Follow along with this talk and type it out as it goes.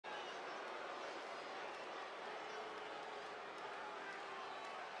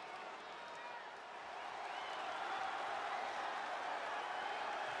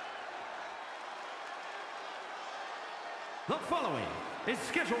The following is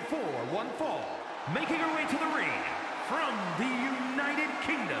scheduled for one fall, making her way to the ring from the United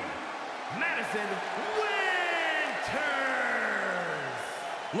Kingdom, Madison Winters.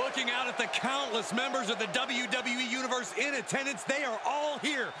 Looking out at the countless members of the WWE Universe in attendance, they are all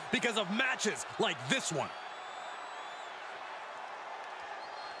here because of matches like this one.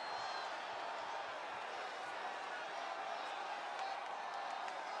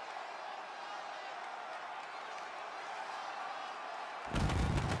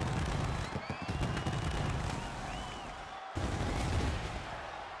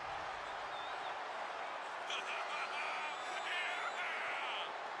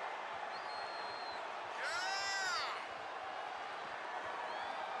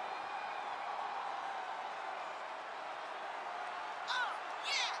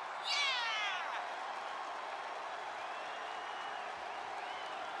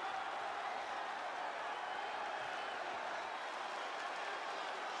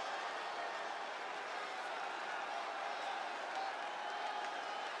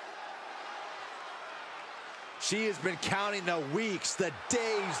 She has been counting the weeks, the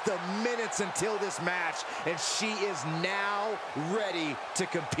days, the minutes until this match, and she is now ready to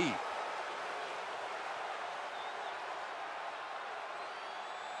compete.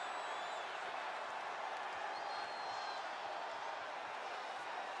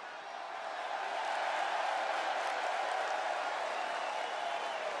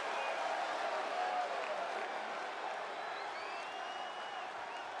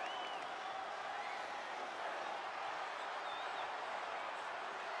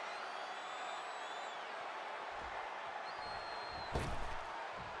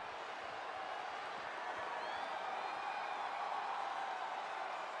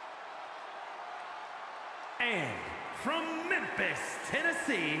 And from Memphis,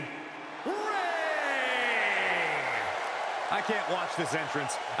 Tennessee, Raye! I can't watch this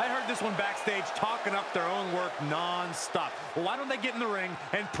entrance. I heard this one backstage talking up their own work non-stop. Well, why don't they get in the ring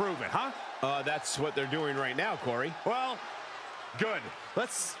and prove it, huh? That's what they're doing right now, Corey. Well, good.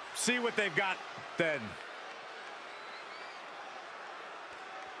 Let's see what they've got then.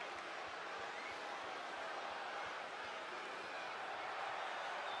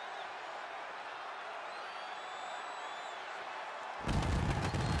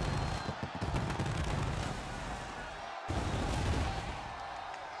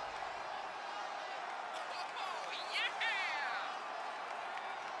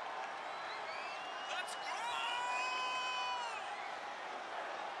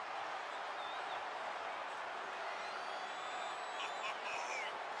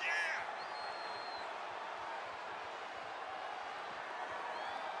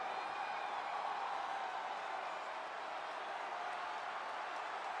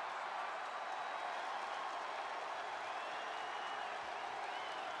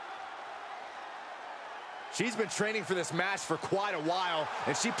 She's been training for this match for quite a while,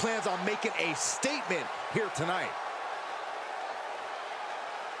 and she plans on making a statement here tonight.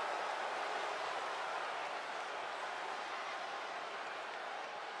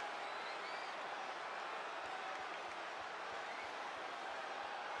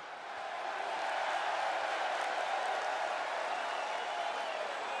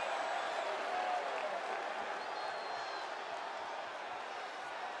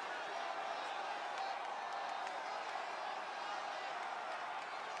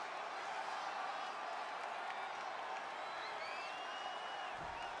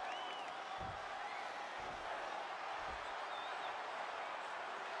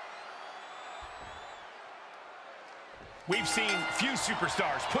 We've seen few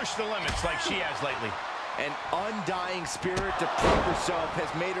superstars push the limits like she has lately. An undying spirit to prove herself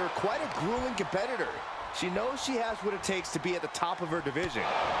has made her quite a grueling competitor. She knows she has what it takes to be at the top of her division,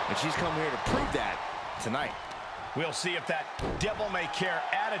 and she's come here to prove that tonight. We'll see if that devil-may-care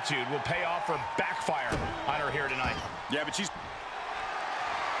attitude will pay off or backfire on her here tonight. Yeah, but she's...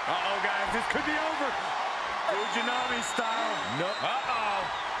 Uh-oh, guys, this could be over. Fujinami style. Nope.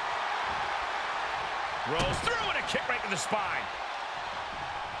 Uh-oh. Rolls through and a kick right to the spine.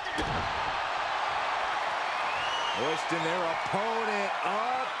 Pushing their opponent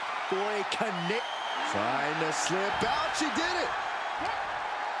up for a connect. Trying to slip out. She did it.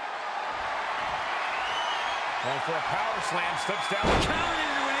 Going for a power slam. Slips down. Count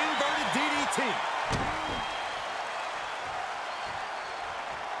into an inverted DDT.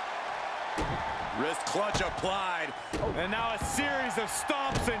 Wrist clutch applied. And now a series of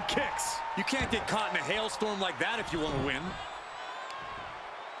stomps and kicks. You can't get caught in a hailstorm like that if you want to win.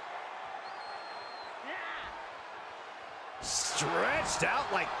 Stretched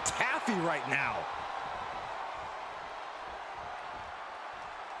out like taffy right now.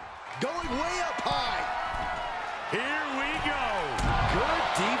 going way up high. Here we go. Good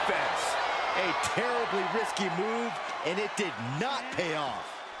defense. A terribly risky move, and it did not pay off.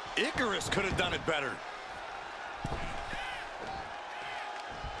 Icarus could have done it better.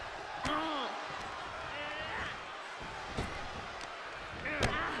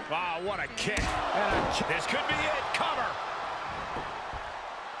 Wow, what a kick. This could be it. Cover.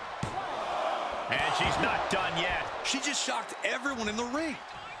 And she's not done yet. She just shocked everyone in the ring.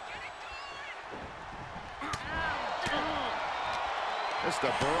 Just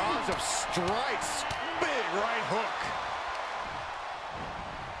a barrage of strikes. Big right hook.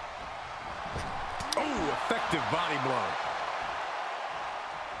 Oh, effective body blow.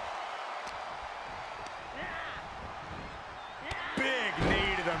 Big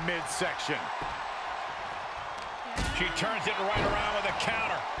knee to the midsection. She turns it right around with a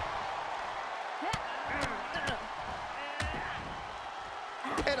counter.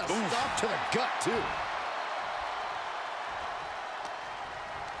 And a stop to the gut, too.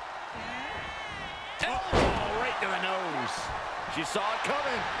 Oh, right to the nose. She saw it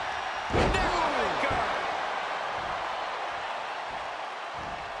coming. Neckbreaker.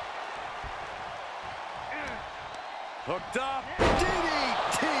 Hooked up.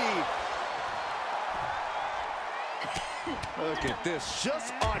 DDT. Look at this,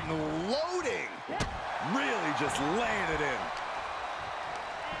 just unloading. Really just laying it in.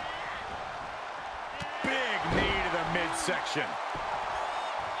 Big knee to the midsection.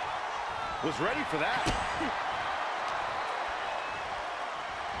 Was ready for that.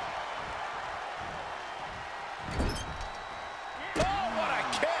 Oh, what a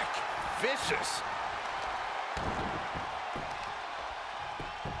kick. Vicious.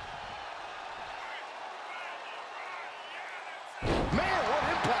 Man, what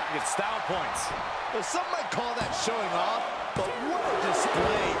impact. It's style points. Well, some might call that showing off, but what a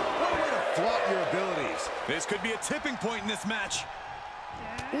display. What a way to flaunt your abilities. This could be a tipping point in this match.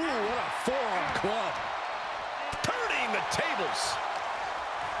 Ooh, what a forearm club. Turning the tables.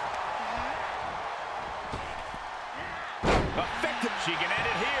 Effective. She can end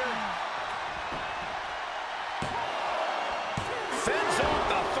it here. Sends off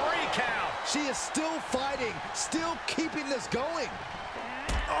the 3 count. She is still fighting, still keeping this going.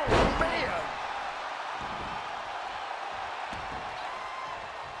 Oh, man.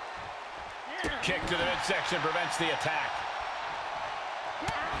 Kick to the midsection prevents the attack.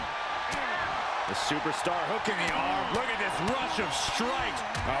 The superstar hook in the arm. Look at this rush of strikes.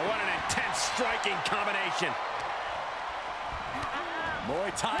 Oh, what an intense striking combination.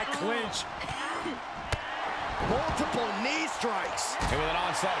 Muay Thai clinch. Multiple knee strikes. And with an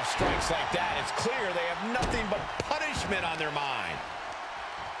onslaught of strikes like that, it's clear they have nothing but punishment on their mind.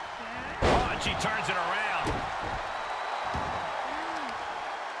 Oh, and she turns it around.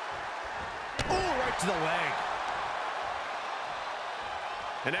 Oh, right to the leg.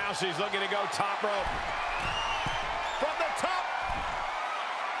 And now she's looking to go top rope. From the top.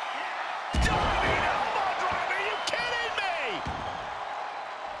 Diving elbow drop. Are you kidding me?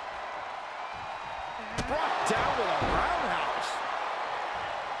 Brought down with a roundhouse.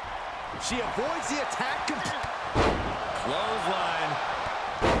 She avoids the attack. Clothesline.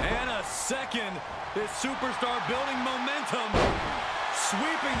 And a second. This superstar building momentum.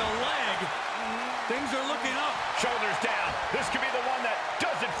 Sweeping the leg. Things are looking up. Shoulders down. This could be the one that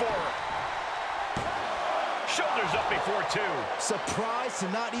does it for her. Shoulders up before 2. Surprised to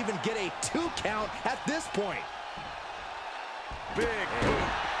not even get a 2 count at this point. Big boot.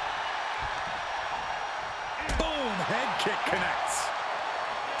 Boom. Head kick connects.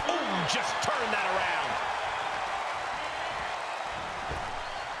 Ooh, just turn that around.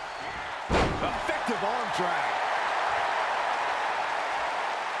 Effective arm drag.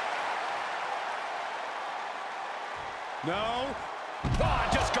 No. Oh,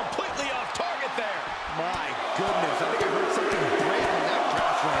 just completely off target there. My goodness, I think I heard something break on that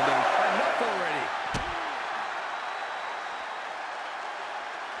crash landing. Enough already.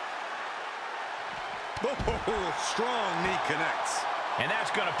 Oh, strong knee connects. And that's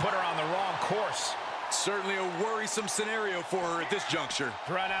going to put her on the wrong course. Certainly a worrisome scenario for her at this juncture.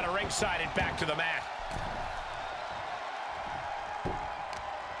 Run out of ringside and back to the mat.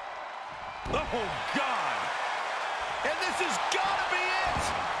 Oh, God. And this has got to be it.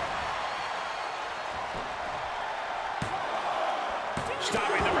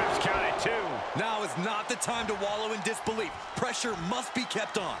 Stopping the ref's count at 2. Now is not the time to wallow in disbelief. Pressure must be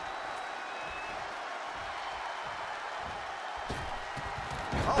kept on.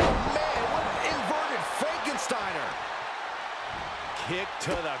 Oh, man, what an inverted Frankensteiner. Kick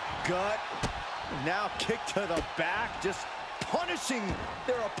to the gut. Now kick to the back. Just punishing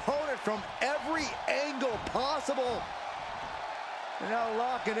their opponent from every angle possible. And now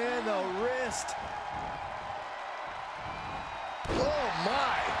locking in the wrist. Oh,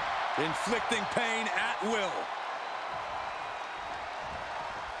 my. Inflicting pain at will.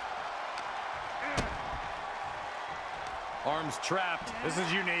 Arms trapped. This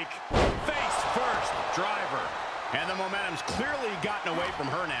is unique. Face first, driver. And the momentum's clearly gotten away from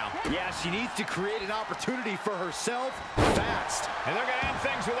her now. Yeah, she needs to create an opportunity for herself fast. And they're going to end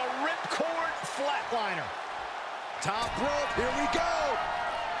things with a ripcord flatliner. Top rope, here we go.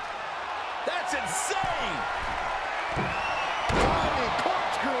 That's insane. Diving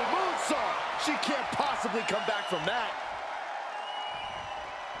corkscrew moonsault. She can't possibly come back from that.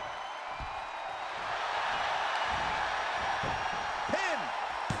 Pin.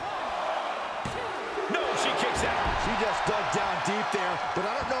 No, she kicks out. She just dug down deep there, but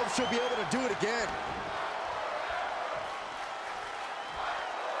I don't know if she'll be able to do it again.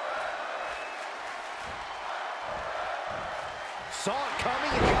 Saw it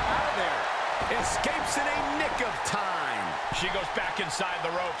coming and got out of there. Escapes in a nick of time. She goes back inside the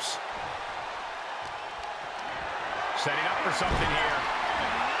ropes. Setting up for something here.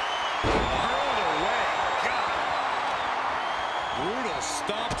 Hurled away. God. Brutal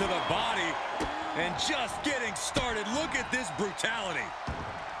stomp to the body. And just getting started. Look at this brutality.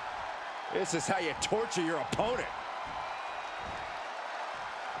 This is how you torture your opponent.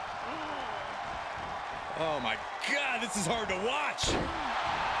 Oh my God, this is hard to watch.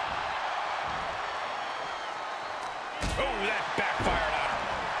 Oh, that backfired on her.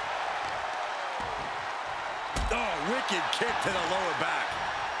 Oh, wicked kick to the lower back.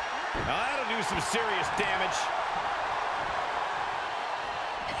 Now that'll do some serious damage.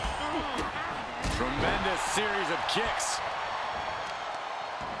 Tremendous series of kicks.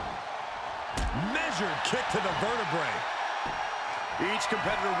 Measured kick to the vertebrae. Each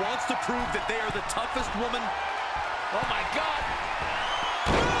competitor wants to prove that they are the toughest woman. Oh my God.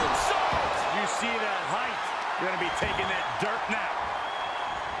 Moonsault! You see that height. You're going to be taking that dirt now.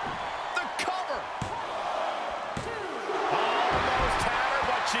 The cover. Almost had her,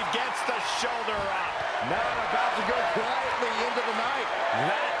 but she gets the shoulder up. Now about to go quietly into the night.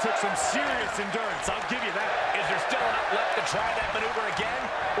 That took some serious endurance. I'll give you that. Is there still enough left to try that maneuver again?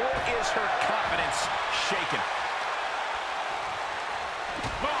 Or is her confidence shaken?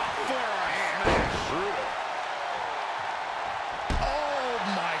 Oh, forearm smash. Brutal. Oh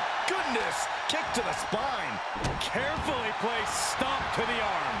my goodness. Kick to the spine. Carefully placed stomp to the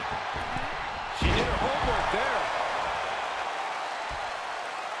arm. She did her homework there.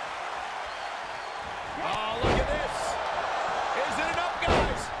 Oh, look at this. Is it enough,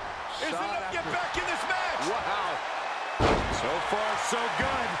 guys? Is it enough to get back in this match? Wow. So far, so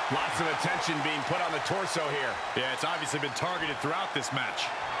good. Lots of attention being put on the torso here. Yeah, it's obviously been targeted throughout this match.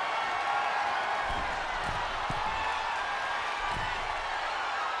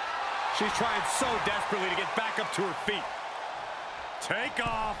 She's trying so desperately to get back up to her feet. Take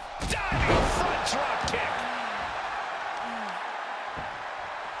off. Diving front drop kick.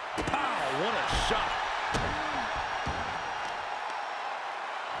 Pow, what a shot.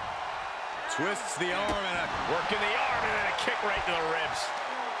 Twists the arm and Working the arm and then a kick right to the ribs.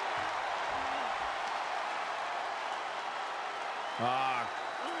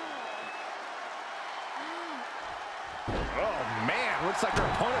 Oh man, looks like her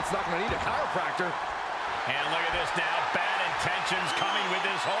opponent's not going to need a chiropractor. And look at this now. Bad intentions coming with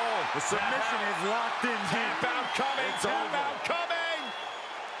this hold. The submission is locked in deep. Tap out coming. It's Tap over. out coming.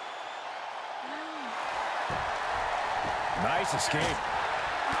 Nice escape.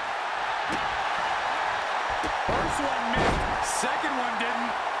 First one missed, second one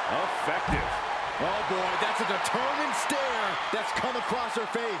didn't. Effective. Oh boy, that's a determined stare that's come across her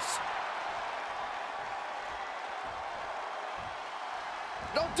face.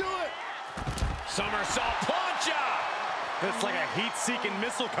 Don't do it! Somersault plancha. It's like a heat-seeking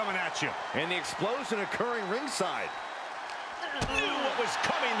missile coming at you. And the explosion occurring ringside. Knew what was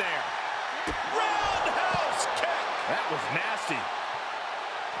coming there. Roundhouse kick. That was nasty.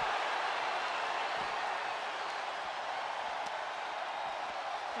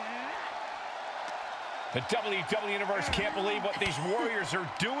 The WWE Universe can't believe what these warriors are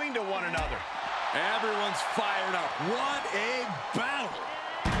doing to one another. everyone's fired up. What a battle.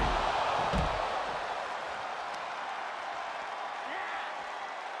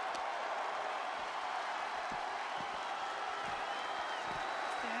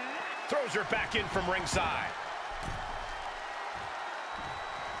 Throws her back in from ringside.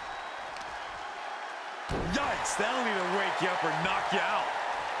 Yikes, that'll either wake you up or knock you out.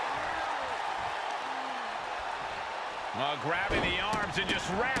 Grabbing the arms and just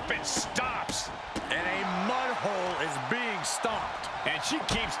rapid stops. And a mud hole is being stomped. And she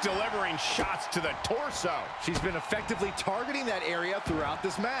keeps delivering shots to the torso. She's been effectively targeting that area throughout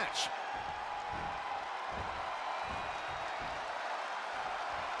this match.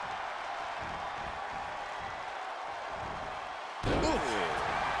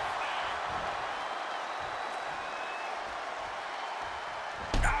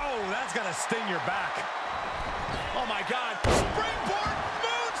 That's gonna sting your back. Oh my God, springboard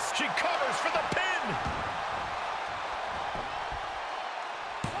moves! She covers for the pin!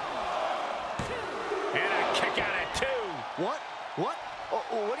 And a kick out at 2. What?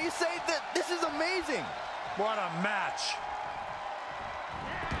 Oh, what do you say? This is amazing. What a match.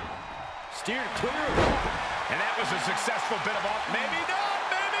 Steered clear. And that was a successful bit of off. Maybe not,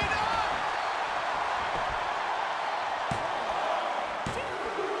 maybe not!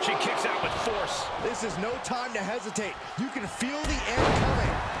 She kicks out with force. This is no time to hesitate. You can feel the end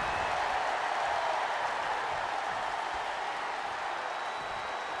coming.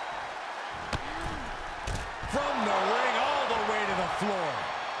 From the ring all the way to the floor.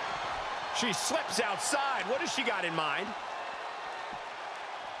 She slips outside. What has she got in mind?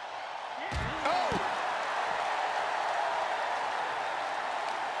 Oh!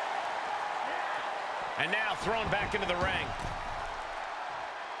 And now thrown back into the ring.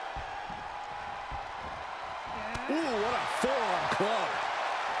 Ooh, what a forearm club.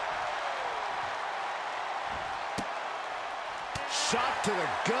 Shot to the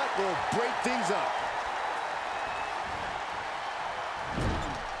gut will break things up.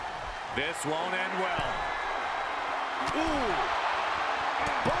 This won't end well. Ooh.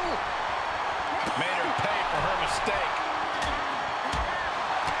 Boom. Made her pay for her mistake.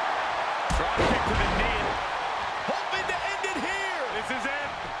 Drop kick to the knee. Hoping to end it here. This is it.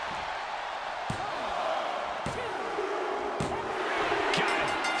 Got it.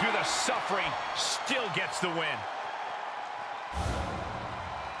 Through the suffering, still gets the win.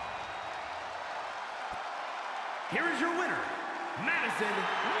 Here is your winner, Madison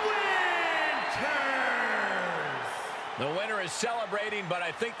Winters. The winner is celebrating, but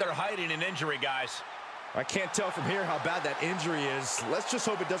I think they're hiding an injury, guys. I can't tell from here how bad that injury is. Let's just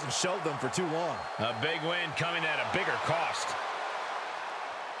hope it doesn't show them for too long. A big win coming at a bigger cost.